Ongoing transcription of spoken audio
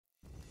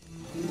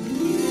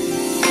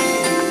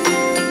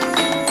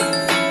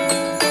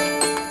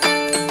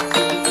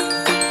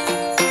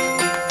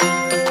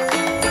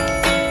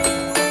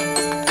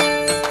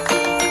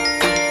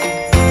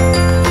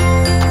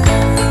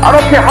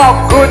care how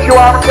good you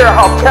are. I don't care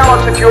how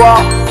talented you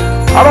are.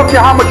 I don't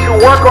care how much you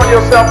work on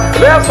yourself.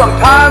 There are some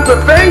times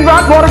when things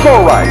aren't going to go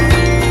right.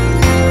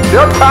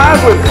 There are times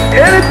when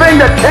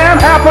anything that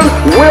can happen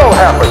will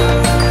happen.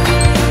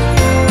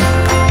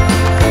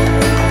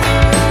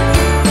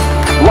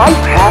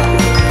 Life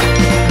happens.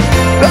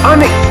 The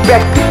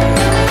unexpected,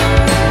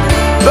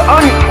 the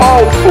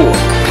uncalled for,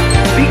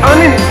 the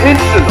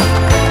unintentional.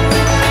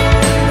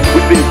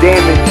 We've been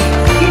damaged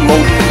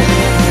emotionally,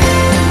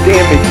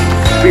 damaged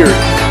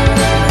spiritually.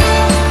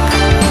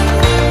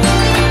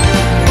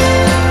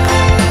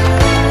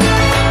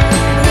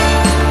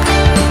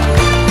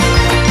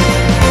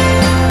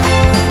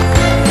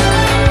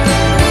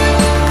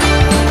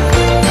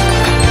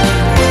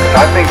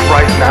 I think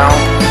right now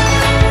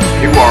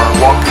you are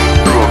walking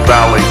through a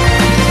valley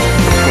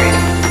between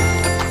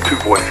two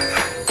voices.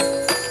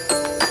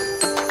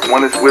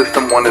 One is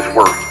wisdom, one is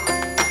worth.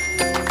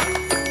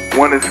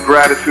 One is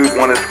gratitude,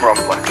 one is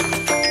grumbling.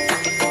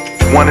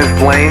 One is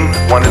blame,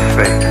 one is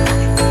faith.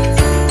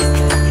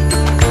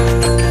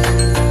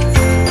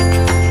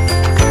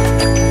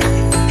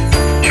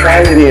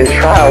 Tragedy and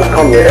trials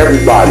come to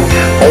everybody.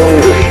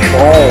 Only the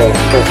strong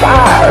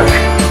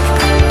survive.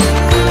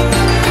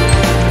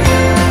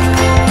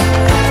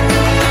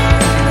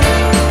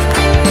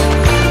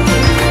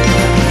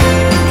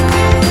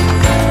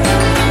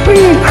 Be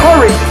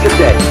encouraged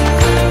today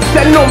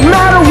that no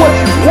matter what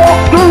you walk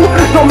through,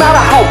 no matter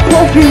how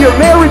broken your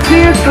marriage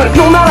is,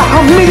 no matter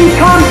how many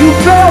times you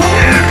fail,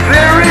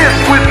 there is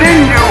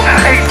within you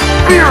a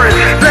spirit